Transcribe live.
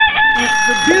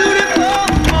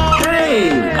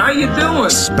Hey, how you doing?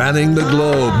 Spanning the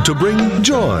globe to bring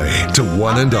joy to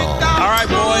one and all. All right,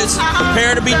 boys,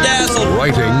 prepare to be dazzled.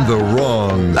 Righting the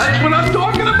wrongs. That's what I'm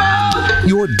talking about.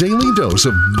 Your daily dose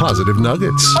of positive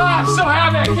nuggets. Oh, I'm so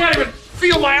happy I can't even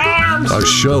feel my arms. A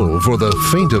show for the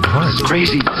faint of heart.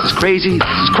 Crazy. It's crazy.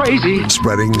 It's crazy.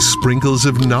 Spreading sprinkles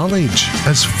of knowledge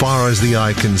as far as the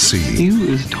eye can see. You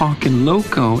is talking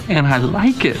loco, and I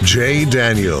like it. Jay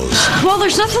Daniels. Well,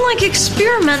 there's nothing like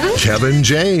experimenting. Kevin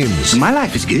James. My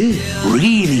life is good.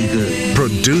 Really good.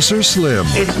 Producer Slim.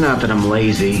 It's not that I'm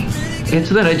lazy. It's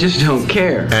that I just don't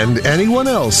care. And anyone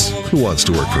else who wants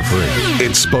to work for free.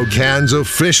 It's Spokane's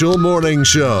official morning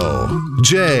show.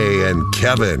 Jay and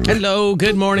Kevin. Hello,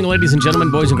 good morning, ladies and gentlemen,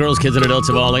 boys and girls, kids and adults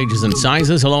of all ages and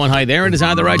sizes. Hello and hi there. It is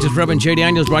I, the Righteous Reverend Jay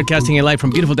Daniels, broadcasting a live from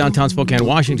beautiful downtown Spokane,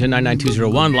 Washington,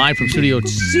 99201, live from Studio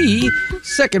C,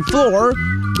 second floor,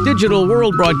 Digital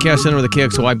World Broadcast Center of the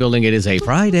KXOY building. It is a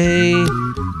Friday.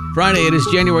 It is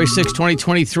January 6,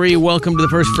 2023. Welcome to the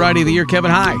first Friday of the year.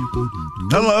 Kevin, hi.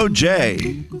 Hello,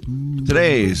 Jay.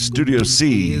 Today, Studio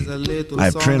C,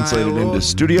 I've translated into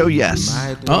Studio Yes.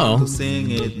 Uh-oh.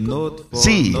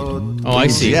 C. Oh, I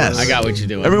see. Yes. I got what you're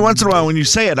doing. Every once in a while, when you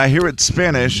say it, I hear it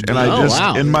Spanish, and I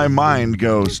wow. in my mind,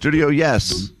 go, Studio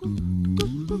Yes. I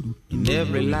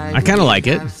kind of like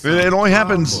it. It only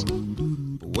happens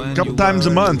a couple times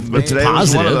a month, but today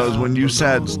was one of those. When you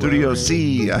said Studio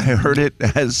C, I heard it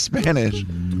as Spanish,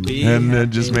 and it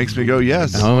just makes me go,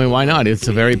 yes. I mean, why not? It's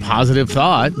a very positive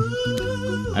thought.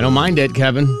 I don't mind it,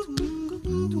 Kevin.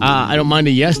 I don't mind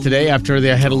it yesterday after I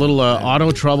had a little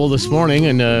auto trouble this morning,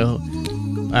 and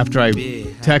after I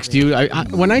text you.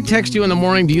 When I text you in the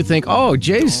morning, do you think, oh,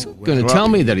 Jay's going to tell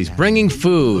me that he's bringing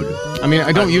food? I mean,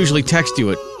 I don't usually text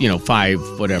you at,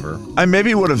 5, whatever. I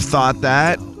maybe would have thought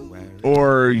that,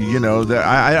 or, that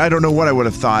I don't know what I would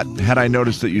have thought had I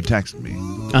noticed that you texted me.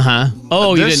 Uh-huh.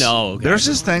 Oh, you didn't know. Okay. There's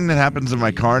this thing that happens in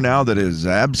my car now that is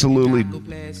absolutely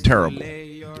terrible.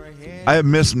 I have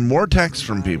missed more texts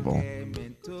from people.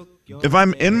 If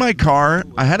I'm in my car,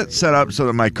 I had it set up so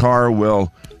that my car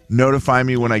will notify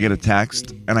me when I get a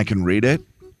text and I can read it.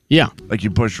 Yeah. Like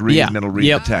you push read and it'll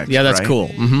read the text. Yeah, that's right? cool.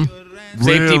 Mm-hmm.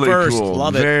 Really Safety first. Cool.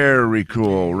 Love it. Very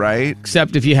cool, right?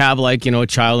 Except if you have, a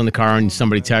child in the car and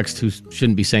somebody texts who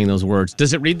shouldn't be saying those words.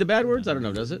 Does it read the bad words? I don't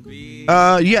know. Does it?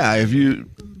 Yeah. If you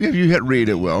hit read,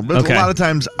 it will. But a lot of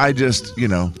times I just,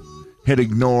 hit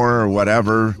ignore or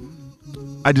whatever.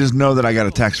 I just know that I got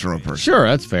a text from a person. Sure,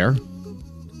 that's fair.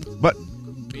 But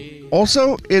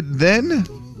also,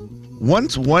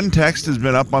 once one text has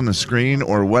been up on the screen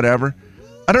or whatever,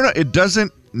 I don't know, it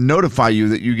doesn't notify you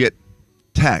that you get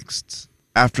texts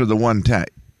after the one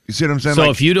text. You see what I'm saying?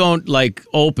 So if you don't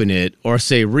open it or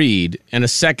say read and a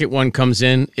second one comes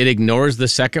in, it ignores the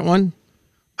second one?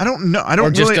 I don't know. I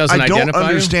don't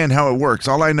understand how it works.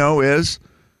 All I know is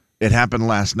it happened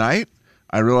last night.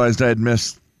 I realized I had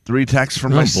missed 3 texts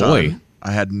from my son.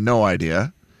 I had no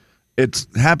idea. It's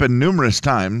happened numerous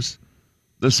times.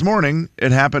 This morning,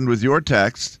 it happened with your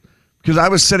text because I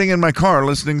was sitting in my car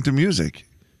listening to music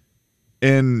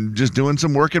and just doing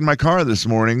some work in my car this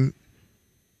morning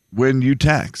when you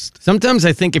text. Sometimes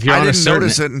I think if you're on a certain... I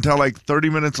didn't notice it until 30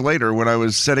 minutes later when I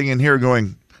was sitting in here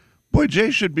going, boy, Jay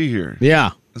should be here.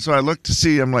 Yeah. So I looked to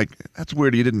see, I'm like, that's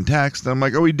weird he didn't text. I'm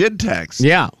like, oh, he did text.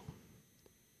 Yeah.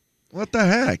 What the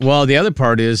heck? Well, the other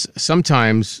part is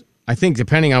sometimes, I think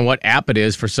depending on what app it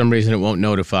is, for some reason it won't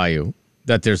notify you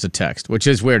that there's a text, which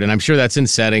is weird. And I'm sure that's in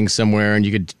settings somewhere and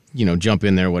you could, jump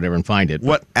in there or whatever and find it.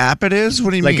 What app it is?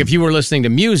 What do you mean? Like if you were listening to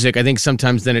music, I think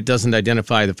sometimes then it doesn't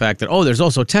identify the fact that, there's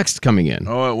also text coming in.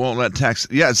 Oh, it won't let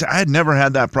text. Yeah, I had never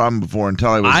had that problem before until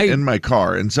I was in my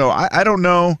car. And so I don't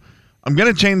know. I'm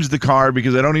going to change the car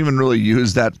because I don't even really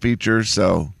use that feature.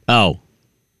 So. Oh,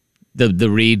 the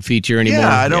read feature anymore?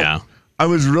 Yeah, I don't. Yeah. I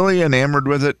was really enamored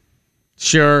with it.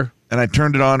 Sure. And I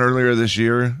turned it on earlier this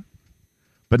year.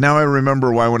 But now I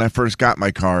remember why when I first got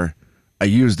my car, I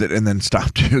used it and then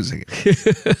stopped using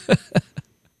it.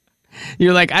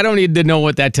 You're like, I don't need to know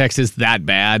what that text is that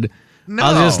bad. No.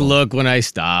 I'll just look when I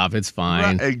stop. It's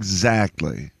fine. Right,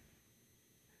 exactly.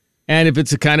 And if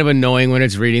it's kind of annoying when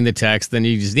it's reading the text, then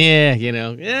you just,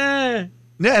 Yeah,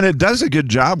 and it does a good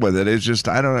job with it. It's just,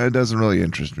 it doesn't really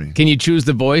interest me. Can you choose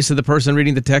the voice of the person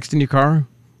reading the text in your car?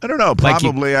 I don't know.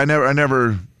 Probably. I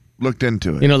never looked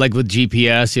into it. Like with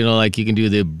GPS, you can do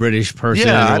the British person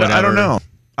or whatever. I don't know.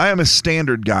 I am a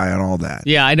standard guy on all that.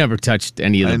 Yeah, I never touched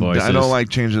any of the voices. I don't like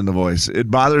changing the voice.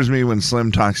 It bothers me when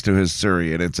Slim talks to his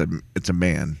Siri and it's a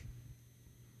man.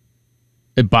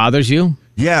 It bothers you?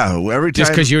 Yeah, every time.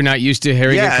 Just because you're not used to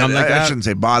hearing it come like that? I shouldn't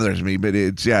say bothers me, but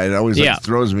it always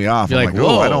throws me off. You're I'm like,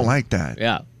 oh, I don't like that.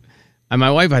 Yeah. And my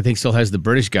wife, I think, still has the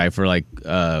British guy for like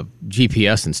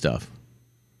GPS and stuff.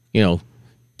 You know,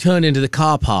 turn into the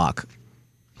car park.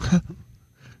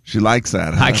 She likes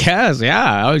that, huh? I guess,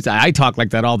 yeah. I talk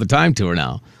like that all the time to her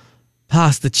now.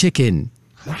 Pass the chicken.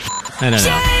 I don't know.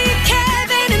 Jay,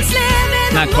 Kevin, and Slim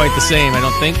in Not the quite the same, I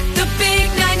don't think. The big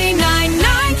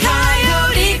 99.9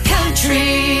 Coyote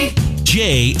Country.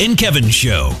 Jay and Kevin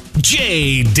Show.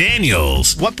 Jay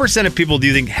Daniels. What percent of people do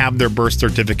you think have their birth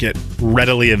certificate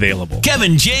readily available?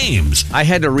 Kevin James. I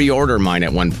had to reorder mine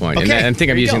at one point. Okay, And I think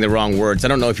I'm using the wrong words. I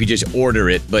don't know if you just order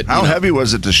it, but... How heavy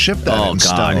was it to ship that Oh, in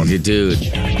God, stone? dude.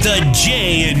 The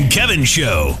Jay and Kevin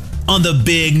Show on the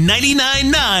big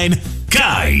 99.9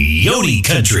 Coyote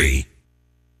Country.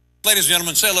 Ladies and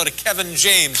gentlemen, say hello to Kevin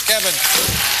James. Kevin.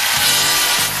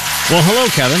 Well, hello,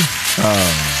 Kevin.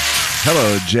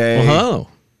 Hello, Jay. Well, hello.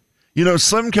 You know,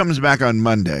 Slim comes back on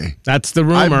Monday. That's the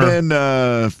rumor. I've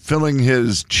been filling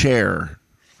his chair.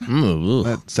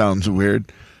 That sounds weird.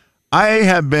 I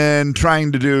have been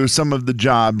trying to do some of the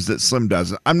jobs that Slim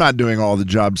does. I'm not doing all the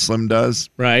jobs Slim does.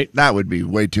 Right. That would be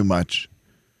way too much.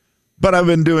 But I've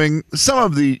been doing some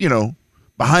of the,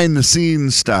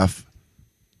 behind-the-scenes stuff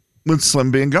with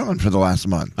Slim being gone for the last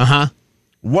month. Uh-huh.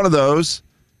 One of those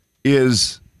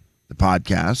is the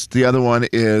podcast. The other one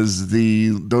is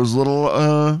those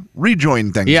little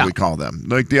rejoin things, we call them,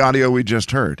 like the audio we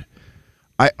just heard.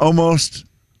 I almost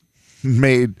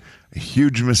made a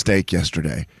huge mistake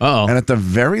yesterday. Uh-oh. And at the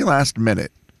very last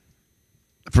minute,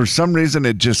 for some reason,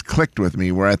 it just clicked with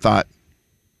me where I thought,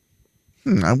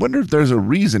 I wonder if there's a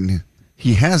reason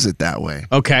he has it that way.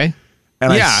 Okay.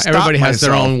 And everybody has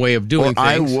their own way of doing things.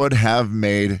 I would have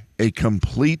made a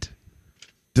complete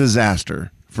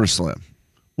disaster for Slim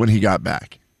when he got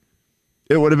back.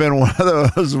 It would have been one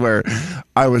of those where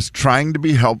I was trying to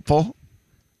be helpful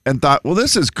and thought, well,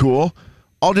 this is cool.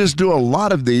 I'll just do a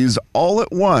lot of these all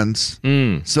at once.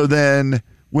 So then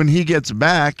when he gets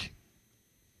back,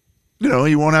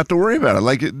 he won't have to worry about it.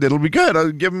 Like, it'll be good.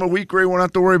 I'll give him a week where he won't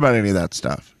have to worry about any of that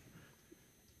stuff.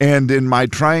 And in my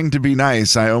trying to be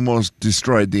nice, I almost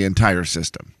destroyed the entire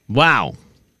system. Wow.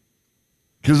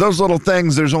 Because those little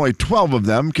things, there's only 12 of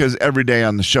them, because every day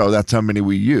on the show, that's how many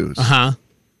we use. Uh-huh.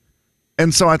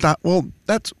 And so I thought, well,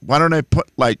 why don't I put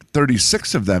like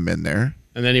 36 of them in there?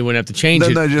 And then he wouldn't have to change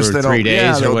it for 3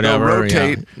 days they'll whatever.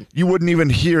 Rotate. Yeah. You wouldn't even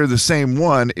hear the same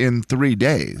one in 3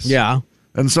 days. Yeah.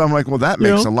 And so I'm like, well, that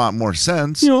makes a lot more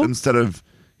sense instead of,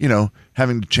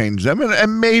 having to change them.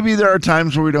 And maybe there are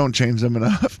times where we don't change them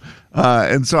enough.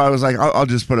 And so I was like, I'll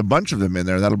just put a bunch of them in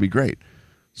there. That'll be great.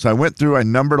 So I went through, I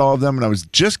numbered all of them, and I was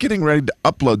just getting ready to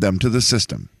upload them to the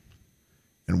system.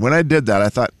 And when I did that, I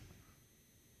thought,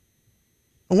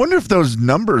 I wonder if those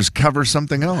numbers cover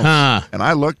something else. Huh. And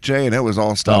I looked, Jay, and it was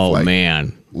all stuff like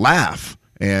laugh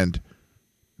and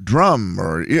drum,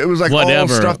 or it was like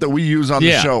whatever. All stuff that we use on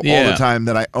the show all the time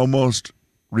that I almost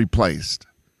replaced.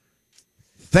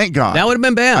 Thank God. That would have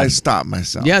been bad. I stopped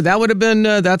myself. Yeah, that would have been,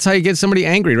 that's how you get somebody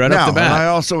angry right off the bat. And I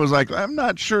also was like, I'm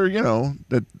not sure,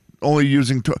 that only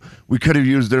using, we could have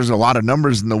used, there's a lot of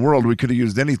numbers in the world, we could have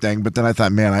used anything, but then I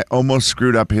thought, man, I almost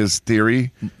screwed up his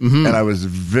theory, and I was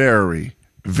very,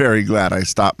 very glad I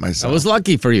stopped myself. I was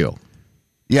lucky for you.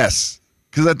 Yes,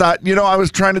 because I thought, I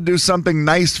was trying to do something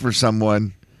nice for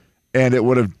someone, and it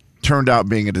would have turned out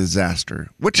being a disaster,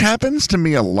 which happens to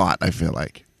me a lot, I feel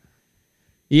like.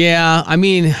 Yeah, I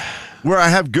mean, where I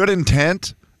have good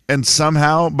intent, and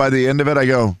somehow by the end of it, I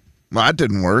go, well, that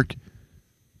didn't work.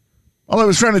 All I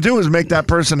was trying to do was make that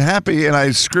person happy, and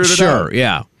I screwed it up. Sure,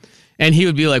 yeah. And he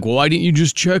would be like, well, why didn't you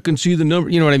just check and see the number?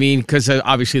 You know what I mean? Because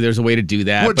obviously there's a way to do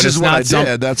that. Which is what I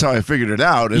did. That's how I figured it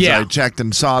out. Is I checked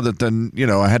and saw that then,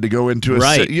 I had to go into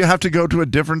you have to go to a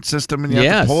different system, and you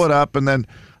have to pull it up. And then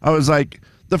I was like,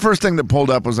 the first thing that pulled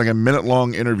up was like a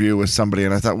minute-long interview with somebody,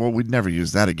 and I thought, well, we'd never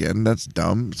use that again. That's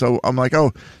dumb. So I'm like,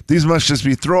 oh, these must just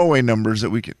be throwaway numbers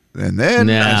that we could. And then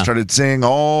I started saying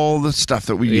all the stuff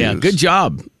that we use. Yeah, good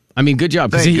job. I mean, good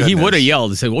job. Because he would have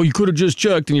yelled and said, well, you could have just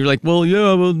checked. And you're like, well,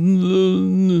 yeah, well,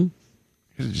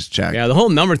 just check. Yeah, the whole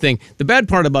number thing. The bad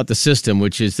part about the system,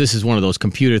 which is this is one of those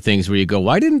computer things where you go,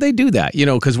 why didn't they do that?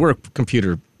 Because we're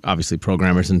computer, obviously,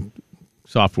 programmers and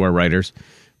software writers.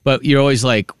 But you're always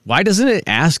like, why doesn't it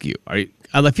ask you? I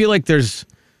feel like there's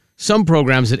some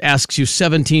programs that asks you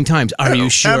 17 times. Are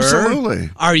you sure? Absolutely.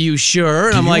 Are you sure?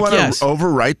 And I'm like, yes. Do you want to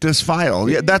overwrite this file?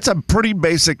 Yeah, that's a pretty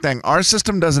basic thing. Our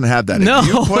system doesn't have that. No, if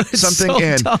you put something so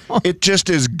in, dumb. It just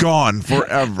is gone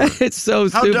forever. It's so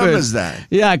stupid. How dumb is that?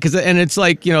 Yeah, and it's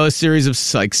like, a series of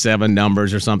like 7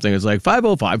 numbers or something. It's like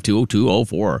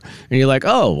 505-202-04. And you're like,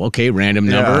 oh, okay, random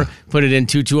number. Put it in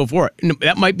 2204.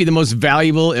 That might be the most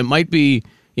valuable. It might be,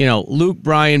 Luke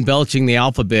Bryan belching the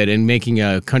alphabet and making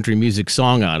a country music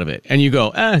song out of it. And you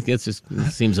go, it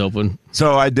seems open.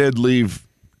 So I did leave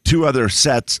 2 other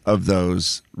sets of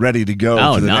those ready to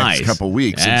go for the next couple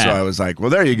weeks. Yeah. And so I was like, well,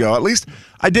 there you go. At least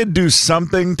I did do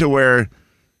something to where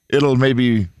it'll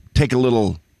maybe take a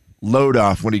little load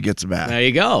off when he gets back. There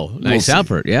you go. Nice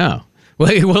effort. Yeah.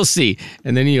 Well, we'll see.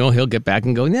 And then, he'll get back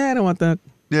and go, I don't want that.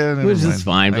 Yeah, which is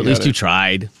fine, but at least you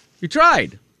tried. You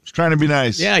tried. Just trying to be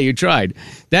nice. Yeah, you tried.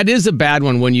 That is a bad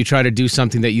one when you try to do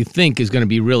something that you think is going to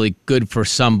be really good for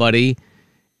somebody,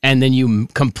 and then you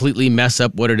completely mess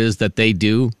up what it is that they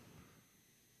do.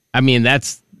 I mean,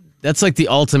 that's like the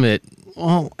ultimate.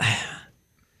 Well,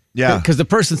 yeah, because the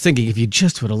person's thinking, if you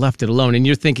just would have left it alone, and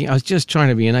you're thinking, I was just trying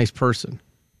to be a nice person.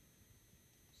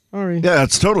 Sorry. Yeah,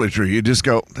 that's totally true. You just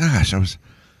go, gosh,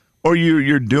 or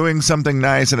you're doing something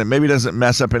nice, and it maybe doesn't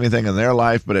mess up anything in their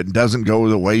life, but it doesn't go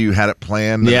the way you had it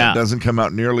planned. Yeah. And it doesn't come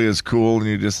out nearly as cool, and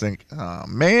you just think, oh,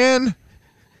 man.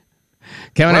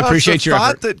 Kevin, I appreciate your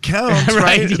thought that counts,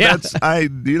 right? Yeah.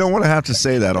 You don't want to have to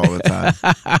say that all the time.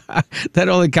 That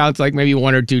only counts like maybe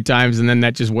 1 or 2 times, and then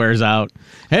that just wears out.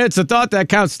 Hey, it's a thought that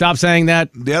counts. Stop saying that.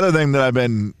 The other thing that I've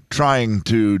been trying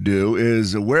to do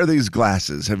is wear these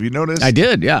glasses. Have you noticed? I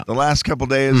did, yeah. The last couple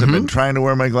days, I've been trying to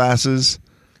wear my glasses.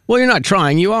 Well, you're not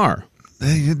trying. You are.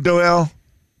 Well,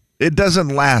 it doesn't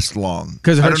last long.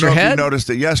 Because it hurts your head? I don't know if you noticed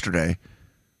it yesterday.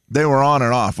 They were on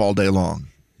and off all day long.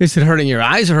 Is it hurting your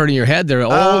eyes or hurting your head? They're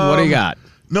old. What do you got?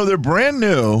 No, they're brand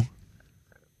new.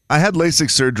 I had LASIK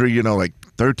surgery, like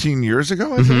 13 years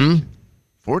ago, I think.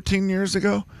 14 years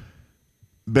ago.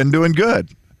 Been doing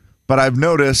good. But I've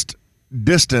noticed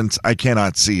distance I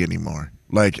cannot see anymore.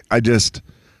 Like, I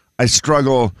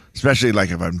struggle, especially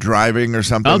like if I'm driving or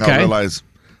something. Okay. I'll realize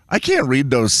I can't read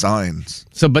those signs.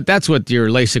 So, but that's what your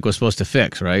LASIK was supposed to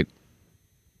fix, right?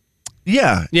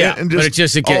 Yeah. Yeah, and but it's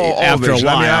just after vision. a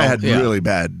while. I mean, I had really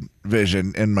bad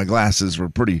vision, and my glasses were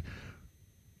pretty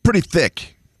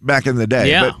thick back in the day.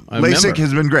 Yeah, but LASIK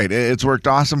has been great. It's worked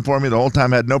awesome for me the whole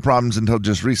time. I had no problems until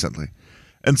just recently.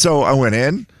 And so I went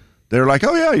in. They were like,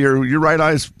 oh, yeah, your right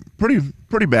eye's pretty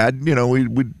bad. We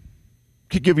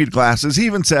could give you glasses. He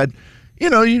even said,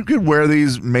 you could wear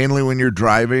these mainly when you're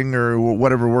driving or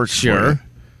whatever works for you.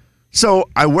 So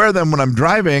I wear them when I'm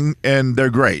driving, and they're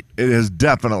great. It has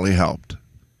definitely helped.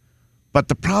 But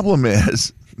the problem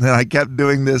is that I kept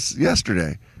doing this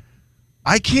yesterday.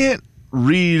 I can't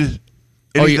read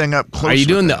anything up close. Are you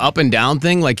doing the up and down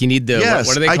thing? Like you need the, yes,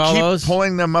 what do they call those? I keep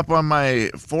pulling them up on my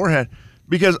forehead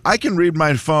because I can read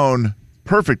my phone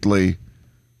perfectly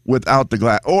without the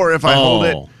glass. Or if I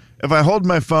hold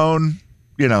my phone,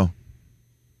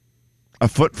 a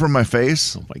foot from my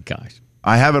face. Oh, my gosh.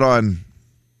 I have it on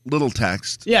little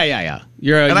text. Yeah.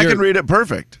 I can read it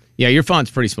perfect. Yeah, your font's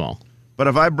pretty small. But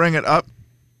if I bring it up,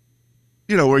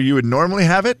 where you would normally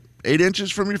have it, 8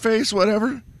 inches from your face,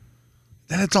 whatever,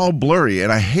 then it's all blurry,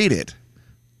 and I hate it.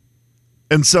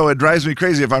 And so it drives me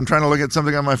crazy. If I'm trying to look at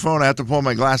something on my phone, I have to pull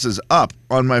my glasses up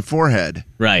on my forehead.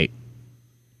 Right.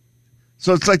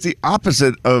 So it's like the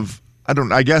opposite of,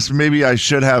 I guess maybe I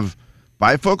should have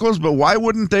bifocals, but why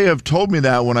wouldn't they have told me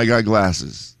that when I got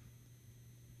glasses?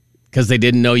 Because they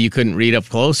didn't know you couldn't read up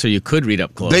close, or you could read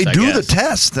up close. They do the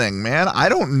test thing, man. I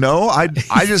don't know. I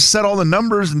just set all the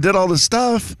numbers and did all the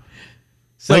stuff.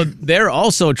 So they're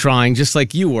also trying, just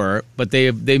like you were, but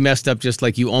they messed up just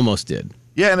like you almost did.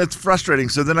 Yeah, and it's frustrating.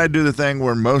 So then I do the thing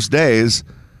where most days,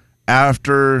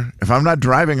 if I'm not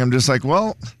driving, I'm just like,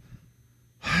 well,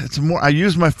 I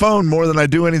use my phone more than I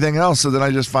do anything else. So then I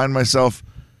just find myself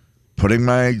putting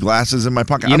my glasses in my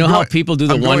pocket. You know how people do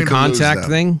the one contact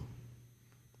thing?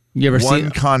 You ever see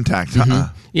one contact?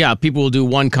 Yeah, people will do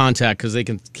one contact because they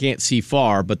can't see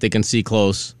far, but they can see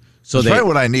close. So that's right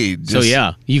what I need. So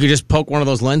yeah, you could just poke one of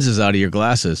those lenses out of your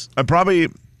glasses. I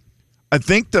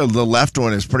think the left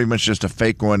one is pretty much just a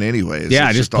fake one, anyways.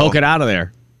 Yeah, just poke it out of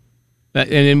there. And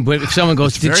then if someone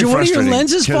goes, "Did one of your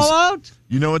lenses fall out?"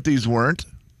 You know what? These weren't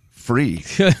free.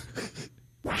 Pretty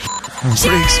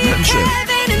expensive.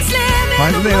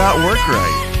 Why do they not work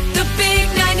right? The big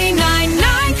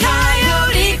 99.9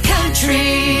 Coyote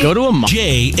Country. Go to a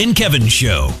Jay and Kevin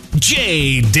Show.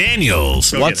 Jay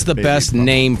Daniels. What's the best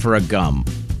name for a gum?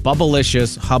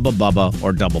 Bubblicious, Hubba Bubba,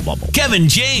 or Double Bubble? Kevin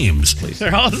James. Please.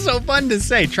 They're all so fun to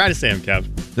say. Try to say them,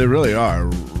 Kev. They really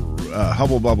are.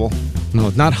 Hubble Bubble. No,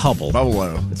 it's not Hubble. Bubble.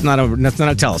 That's not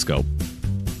a telescope.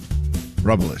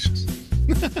 Rubblicious.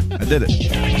 I did it.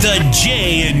 The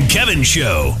Jay and Kevin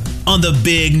Show on the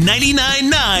big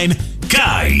 99.9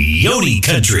 Coyote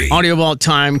Country. Audio Vault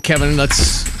time. Kevin,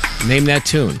 let's name that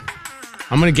tune.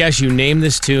 I'm going to guess you name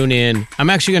this tune in. I'm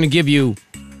actually going to give you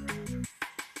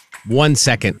 1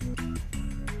 second.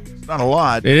 Not a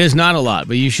lot. It is not a lot,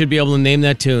 but you should be able to name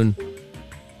that tune.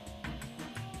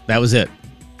 That was it.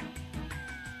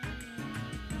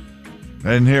 I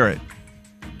didn't hear it.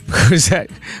 Was that?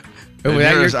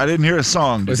 I didn't hear a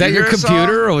song. Was that your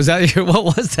computer, or was that your?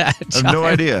 What was that? I have no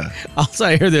idea. Also,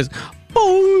 I hear this.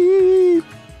 Boing.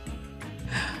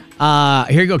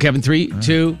 Here you go, Kevin. 3,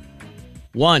 2,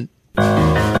 1.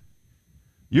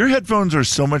 Your headphones are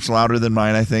so much louder than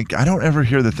mine, I think. I don't ever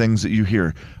hear the things that you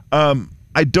hear.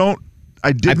 I did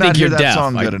not hear that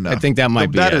song good enough. I think that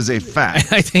might be That is a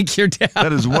fact. I think you're deaf.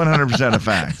 That is 100% a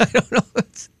fact. I don't know.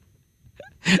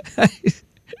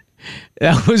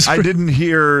 That was. I didn't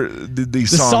hear the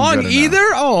song good either.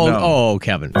 Enough. Oh,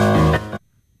 Kevin.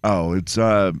 Oh, it's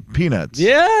Peanuts.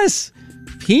 Yes,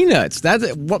 Peanuts.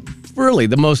 That's what really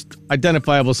the most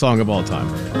identifiable song of all time.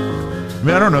 I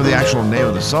mean, I don't know the actual name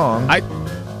of the song.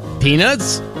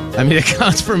 Peanuts? I mean, it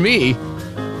counts for me.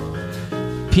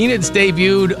 Peanuts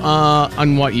debuted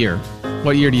on what year?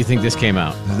 What year do you think this came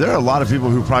out? There are a lot of people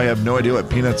who probably have no idea what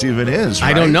Peanuts even is, right?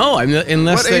 I don't know.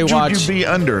 Unless they watch. What age would you be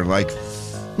under? I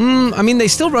mean, they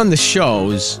still run the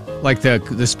shows, like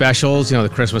the specials, the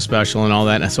Christmas special and all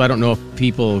that. So I don't know if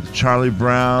people... Charlie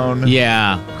Brown.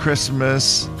 Yeah.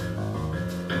 Christmas.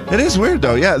 It is weird,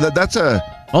 though. Yeah, that's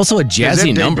also a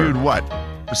jazzy number. It debuted, what,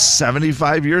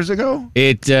 75 years ago?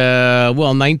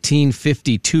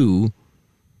 1952.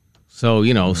 So,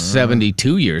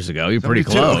 72 years ago. You're 72. Pretty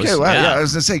close. Okay, well, yeah, I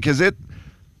was going to say, because I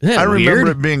remember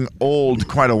it being old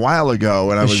quite a while ago,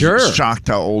 and I was shocked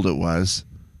how old it was.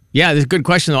 Yeah, that's a good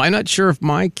question, though. I'm not sure if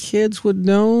my kids would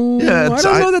know. Yeah, I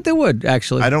don't know that they would,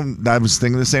 actually. I was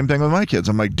thinking the same thing with my kids.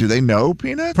 I'm like, do they know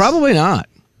Peanuts? Probably not.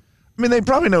 I mean, they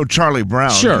probably know Charlie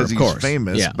Brown because he's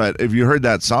famous. Yeah. But if you heard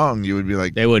that song, you would be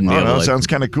like, they wouldn't know. It sounds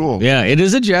kind of cool. Yeah, it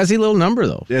is a jazzy little number,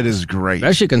 though. It is great.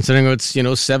 Especially considering it's,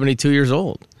 72 years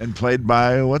old. And played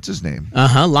by, what's his name?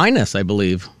 Linus, I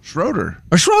believe. Schroeder.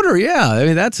 Or Schroeder, yeah. I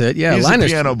mean, that's it. Yeah, he's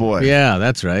Linus. a piano boy. Yeah,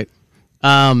 that's right.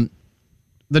 The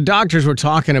doctors were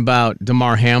talking about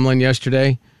Damar Hamlin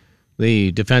yesterday,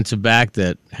 the defensive back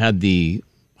that had the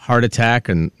heart attack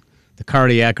and the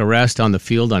cardiac arrest on the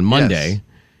field on Monday. Yes.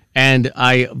 And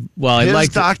his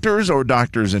doctors or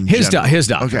doctors in general? His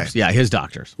doctors. Okay. Yeah, his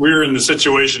doctors. We were in the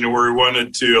situation where we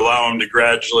wanted to allow him to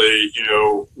gradually,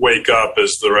 wake up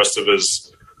as the rest of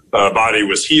his body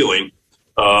was healing.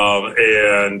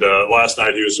 And last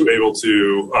night he was able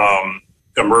to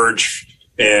emerge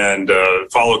and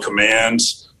follow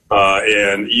commands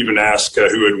and even ask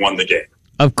who had won the game.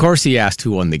 Of course he asked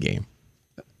who won the game.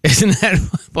 Isn't that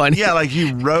funny? Yeah,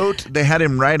 they had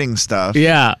him writing stuff.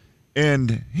 Yeah.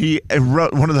 And he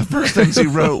wrote, one of the first things he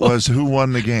wrote was who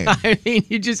won the game. I mean,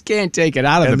 you just can't take it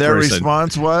out of the person. And their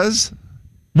response was?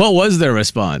 What was their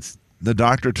response? The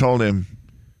doctor told him,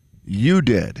 you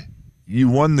did. You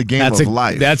won the game of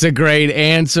life. That's a great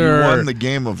answer. You won the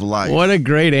game of life. What a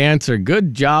great answer.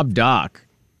 Good job, Doc.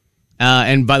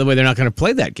 And by the way, they're not going to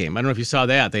play that game. I don't know if you saw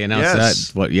that. They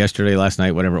announced that, yesterday, last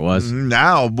night, whatever it was.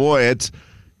 Now, boy, it's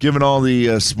given all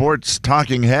the sports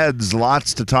talking heads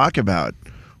lots to talk about.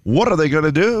 What are they going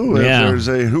to do if there's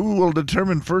who will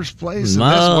determine first place and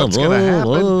what's going to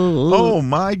happen? Oh,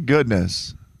 my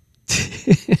goodness.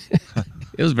 It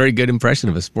was a very good impression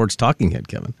of a sports talking head,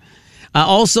 Kevin.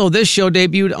 Also, this show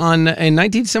debuted in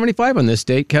 1975 on this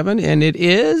date, Kevin, and it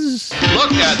is...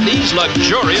 Look at these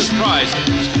luxurious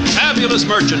prizes. Fabulous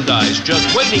merchandise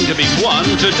just waiting to be won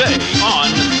today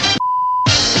on...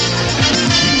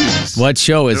 What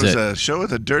show is it? There's a show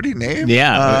with a dirty name?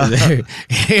 Yeah.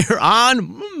 Here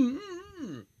on...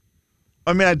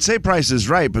 I mean, I'd say Price is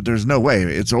Right, but there's no way.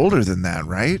 It's older than that,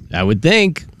 right? I would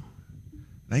think.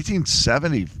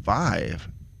 1975.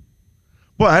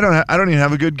 Well, I don't even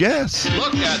have a good guess.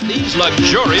 Look at these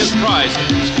luxurious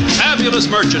prizes. Fabulous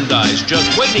merchandise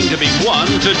just waiting to be won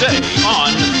today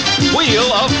on Wheel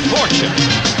of Fortune.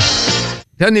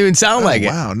 Doesn't even sound like it.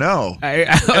 Wow, no.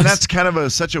 And that's kind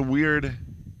of such a weird...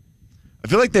 I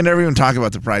feel like they never even talk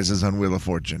about the prizes on Wheel of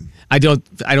Fortune. I don't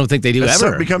think they do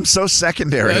ever. It becomes so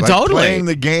secondary. Totally. Playing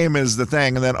the game is the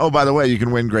thing, and then, oh, by the way, you can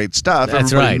win great stuff.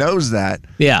 That's Everybody right. knows that.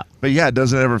 Yeah. But yeah, it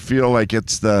doesn't ever feel like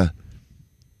it's the...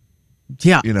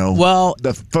 Yeah.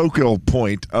 The focal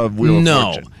point of Wheel of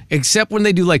Fortune. No, except when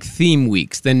they do like theme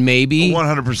weeks, then maybe.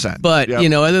 100%. But,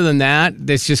 other than that,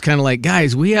 it's just kind of like,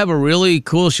 guys, we have a really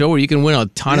cool show where you can win a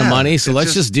ton of money, so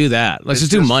let's just do that. Let's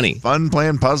just do money. Fun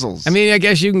playing puzzles. I mean, I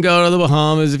guess you can go to the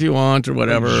Bahamas if you want or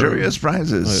whatever. Luxurious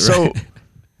prizes. Right. So,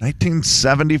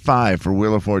 1975 for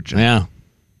Wheel of Fortune. Yeah.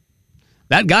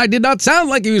 That guy did not sound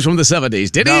like he was from the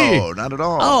 70s, did he? No, not at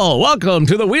all. Oh, welcome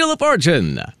to the Wheel of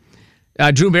Fortune.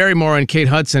 Drew Barrymore and Kate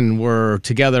Hudson were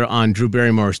together on Drew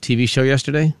Barrymore's TV show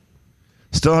yesterday.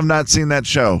 Still have not seen that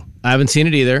show. I haven't seen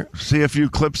it either. See a few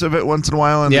clips of it once in a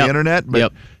while on the internet,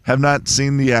 but have not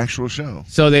seen the actual show.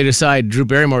 So Drew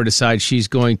Barrymore decides she's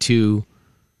going to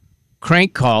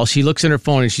crank call. She looks in her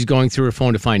phone and she's going through her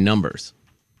phone to find numbers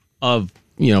of,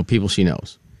 people she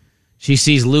knows. She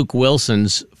sees Luke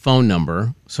Wilson's phone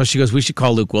number. So she goes, we should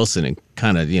call Luke Wilson and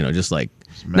kind of, just like,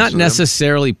 not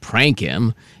necessarily prank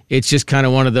him. It's just kind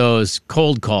of one of those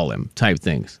cold call him type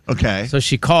things. Okay. So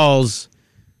she calls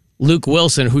Luke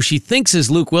Wilson, who she thinks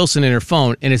is Luke Wilson in her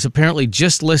phone, and it's apparently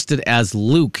just listed as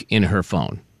Luke in her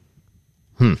phone.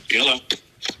 Hello.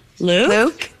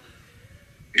 Luke?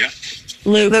 Yeah.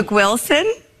 Luke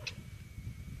Wilson?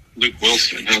 Luke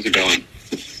Wilson. How's it going?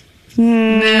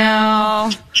 No.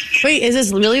 Wait, is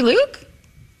this really Luke?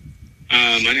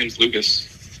 My name's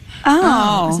Lucas.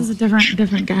 Oh. This is a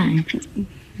different guy.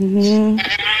 You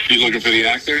looking for the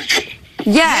actor?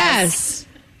 Yes.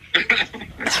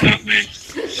 That's not me.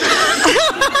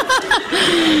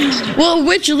 Well,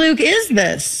 which Luke is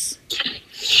this?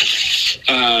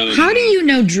 How do you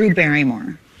know Drew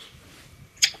Barrymore?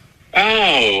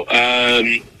 Oh,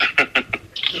 I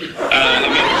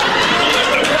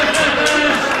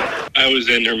was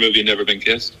in her movie Never Been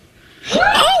Kissed.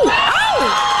 Oh!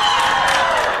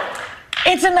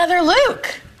 It's another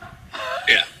Luke.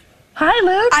 Yeah. Hi,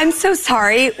 Luke. I'm so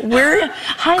sorry. We're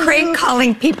crank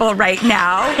calling people right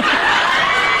now.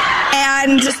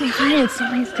 And just say hi. It's so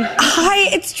nice to hear.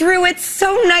 Hi, it's Drew. It's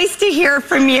so nice to hear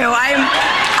from you.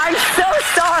 I'm so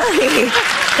sorry.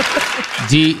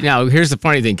 Now, here's the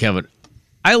funny thing, Kevin.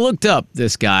 I looked up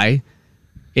this guy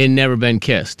in Never Been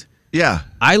Kissed. Yeah.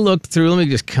 I looked through, let me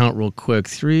just count real quick.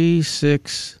 3,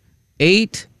 6,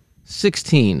 8,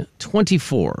 16,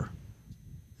 24,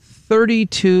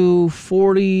 32,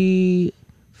 40,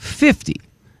 50.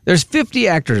 There's 50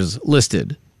 actors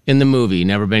listed in the movie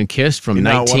Never Been Kissed from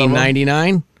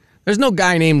 1999. There's no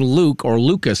guy named Luke or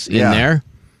Lucas in there.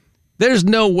 There's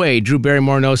no way Drew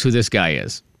Barrymore knows who this guy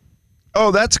is.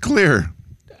 Oh, that's clear.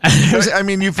 I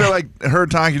mean, you feel like her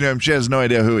talking to him, she has no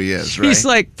idea who he is, right? He's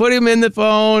like, put him in the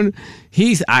phone.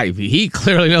 He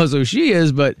clearly knows who she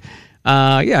is, but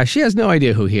she has no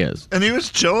idea who he is. And he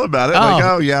was chill about it. He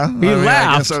laughed.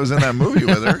 I guess I was in that movie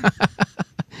with her.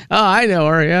 Oh, I know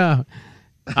her, yeah.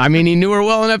 I mean, he knew her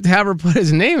well enough to have her put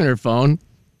his name in her phone.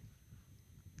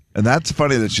 And that's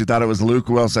funny that she thought it was Luke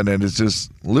Wilson, and it's just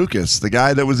Lucas, the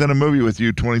guy that was in a movie with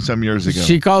you 20-some years ago.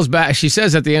 She calls back. She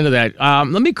says at the end of that,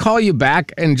 let me call you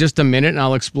back in just a minute, and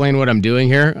I'll explain what I'm doing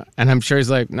here. And I'm sure he's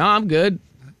like, no, I'm good.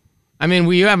 I mean,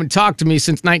 you haven't talked to me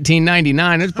since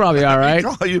 1999. It's probably all right.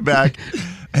 Call you back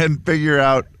and figure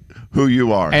out who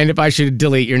you are. And if I should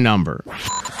delete your number.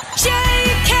 Jay,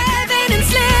 Kevin, and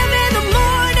Slim in the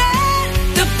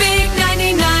morning. The big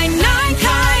 99.9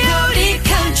 Coyote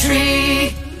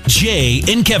Country. Jay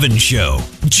and Kevin Show.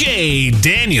 Jay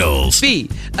Daniels. Be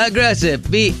aggressive.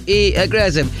 Be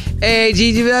aggressive.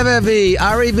 A-G-G-B-B.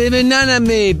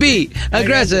 R-E-B-B-None-of-me. Be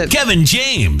aggressive. Kevin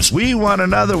James. We want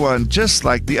another one just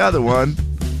like the other one.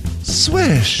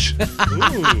 Swish.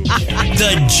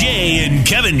 The Jay and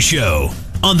Kevin Show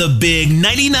on the big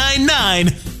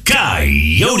 99.9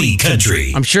 Coyote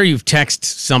Country. I'm sure you've texted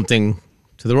something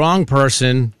to the wrong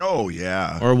person. Oh,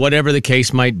 yeah. Or whatever the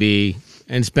case might be,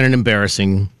 and it's been an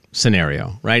embarrassing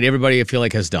scenario, right? Everybody, I feel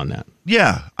like, has done that.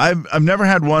 Yeah. I've never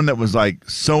had one that was like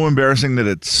so embarrassing that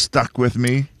it stuck with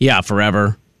me. Yeah,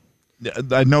 forever.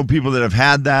 I know people that have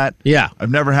had that. Yeah. I've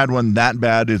never had one that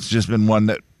bad. It's just been one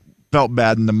that felt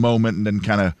bad in the moment and then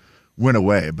kind of went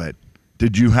away. But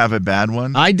did you have a bad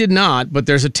one? I did not, but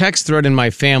there's a text thread in my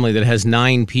family that has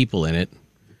 9 people in it.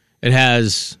 It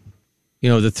has,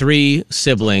 the 3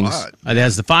 siblings. It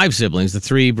has the 5 siblings, the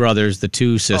 3 brothers, the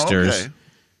 2 sisters,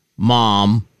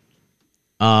 mom,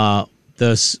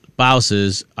 the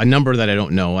spouses, a number that I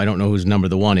don't know. I don't know whose number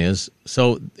the one is.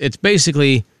 So it's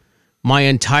basically my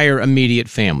entire immediate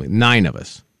family, 9 of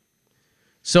us.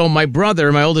 So my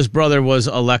oldest brother, was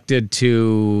elected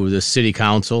to the city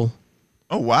council.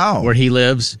 Oh, wow. Where he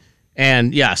lives.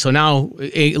 And so now,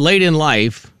 late in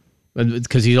life,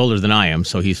 because he's older than I am,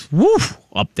 so he's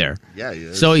up there. Yeah, he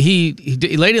is. So he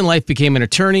late in life became an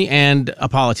attorney and a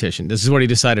politician. This is what he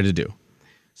decided to do.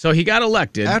 So he got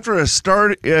elected. After a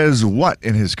start as what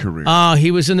in his career?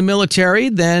 He was in the military.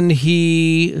 Then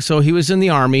he was in the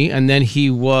Army, and then he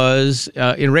was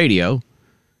in radio.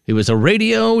 He was a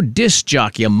radio disc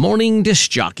jockey, a morning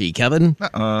disc jockey, Kevin.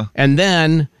 And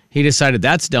then he decided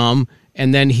that's dumb,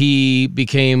 and then he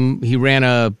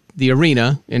ran the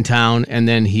arena in town, and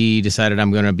then he decided,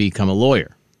 I'm going to become a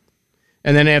lawyer.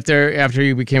 And then after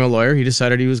he became a lawyer, he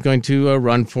decided he was going to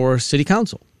run for city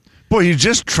council. Boy, he's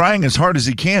just trying as hard as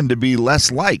he can to be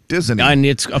less liked, isn't he? And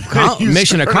it's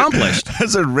mission accomplished.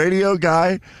 As a radio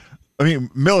guy, I mean,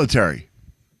 military.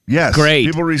 Yes. Great.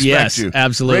 People respect you.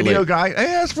 Absolutely. Radio guy, hey,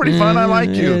 that's pretty fun. I like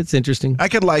you. It's interesting. I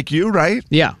could like you, right?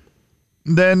 Yeah.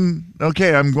 Then,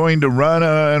 okay, I'm going to run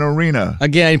an arena.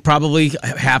 Again, probably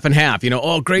half and half.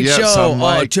 Great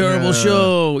show. Terrible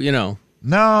show.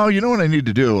 No, you know what I need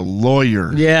to do? A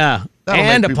lawyer. Yeah.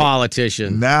 And a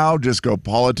politician. Now just go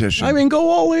politician. I mean, go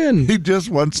all in. He just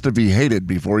wants to be hated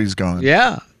before he's gone.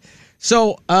 Yeah.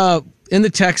 So in the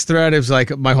text thread, it was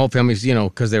like my whole family's,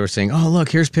 because they were saying, oh, look,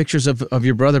 here's pictures of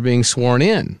your brother being sworn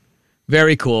in.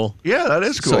 Very cool. Yeah, that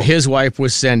is cool. So his wife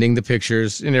was sending the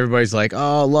pictures, and everybody's like,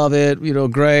 oh, love it,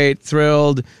 great,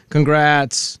 thrilled,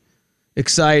 congrats,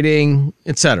 exciting,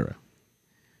 etc.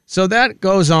 So that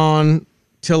goes on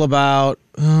till about,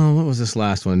 what was this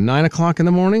last one, 9 o'clock in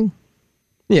the morning?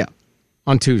 Yeah,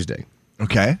 on Tuesday.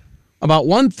 Okay. About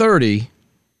 1:30,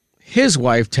 his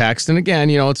wife texts, and again,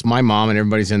 it's my mom and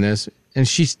everybody's in this, and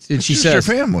she says, your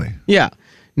family. Yeah.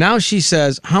 Now she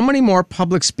says, how many more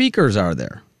public speakers are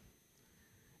there?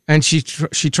 And she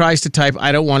tries to type,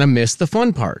 I don't want to miss the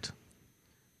fun part.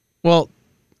 Well,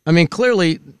 I mean,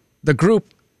 clearly the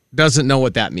group doesn't know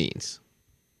what that means.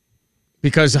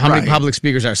 Because how many public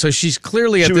speakers are. So she's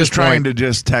clearly at this point. She was trying to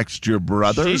just text your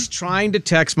brother? She's trying to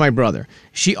text my brother.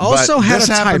 She also had a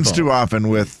typo. This happens too often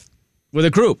with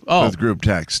a group. Oh. With group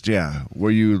text, yeah.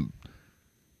 Where you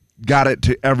got it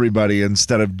to everybody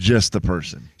instead of just the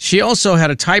person. She also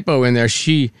had a typo in there.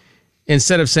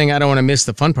 Instead of saying, I don't want to miss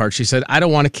the fun part, she said, I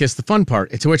don't want to kiss the fun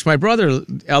part. To which my brother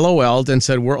LOL'd and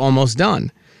said, we're almost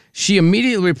done. She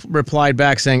immediately replied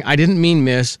back saying, I didn't mean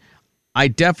miss. I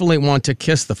definitely want to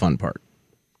kiss the fun part.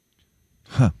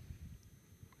 Huh.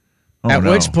 At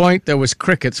which point, there was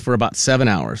crickets for about 7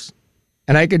 hours.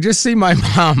 And I could just see my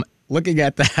mom looking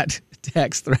at that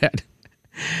text thread.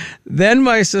 Then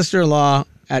my sister-in-law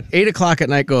at 8 o'clock at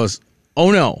night goes,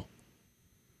 oh, no.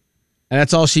 And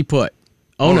that's all she put.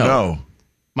 Oh, no.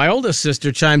 My oldest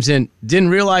sister chimes in, didn't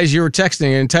realize you were texting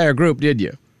an entire group, did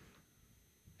you?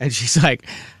 And she's like,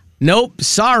 nope,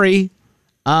 sorry.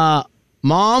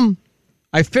 Mom,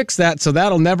 I fixed that, so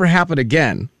that'll never happen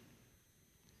again.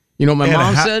 You know what my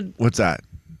mom said? What's that?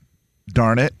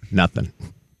 Darn it. Nothing.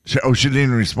 She didn't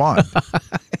even respond.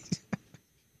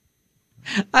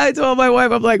 I told my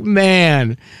wife, I'm like,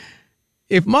 man,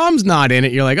 if mom's not in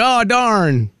it, you're like, oh,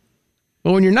 darn.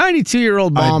 But when your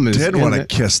 92-year-old mom is in it. I did want to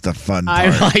kiss the fun part.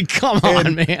 I'm like, come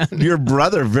on, man. Your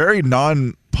brother, very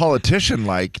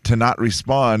non-politician-like, to not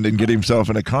respond and get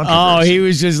himself in a controversy. Oh, he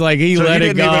was just like, he let it go.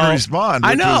 He didn't even respond.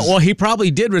 I know. Well, he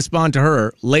probably did respond to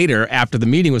her later after the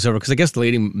meeting was over, because I guess the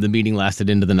meeting lasted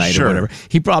into the night or whatever.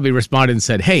 He probably responded and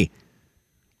said, hey,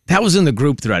 that was in the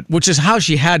group thread, which is how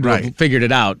she had to have figured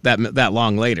it out that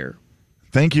long later.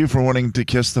 Thank you for wanting to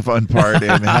kiss the fun part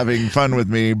and having fun with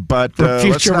me, but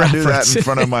let's not do that in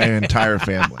front of my entire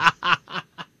family.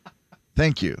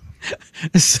 Thank you.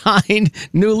 Signed,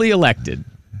 newly elected.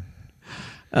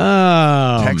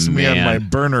 Oh, text me on my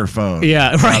burner phone.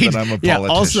 Yeah, right. Now that I'm a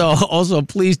politician. Yeah, also,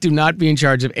 please do not be in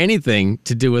charge of anything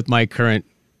to do with my current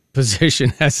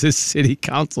position as a city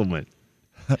councilman.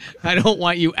 I don't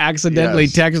want you accidentally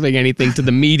texting anything to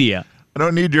the media. I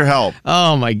don't need your help.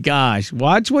 Oh, my gosh.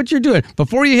 Watch what you're doing.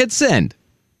 Before you hit send,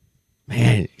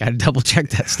 man, you got to double check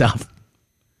that stuff.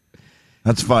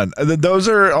 That's fun. Those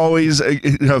are always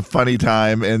a funny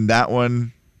time. And that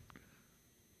one,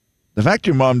 the fact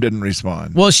your mom didn't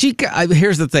respond. Well,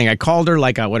 here's the thing. I called her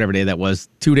like whatever day that was,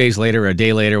 2 days later, or a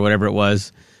day later, whatever it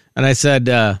was. And I said,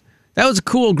 that was a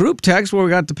cool group text where we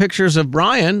got the pictures of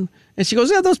Brian. And she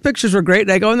goes, yeah, those pictures were great.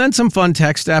 And I go, and then some fun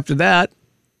text after that.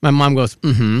 My mom goes,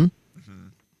 mm-hmm.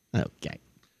 Okay.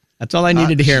 That's all I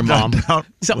needed to hear, Mom.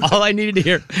 So all I needed to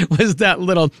hear was that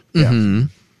little, mm-hmm. Yeah.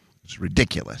 It's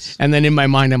ridiculous. And then in my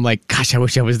mind, I'm like, gosh, I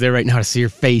wish I was there right now to see your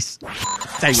face. Jay,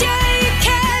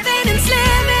 Kevin, and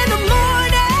Slim in the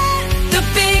morning. The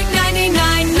big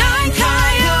 99.9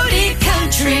 Coyote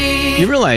Country. You realize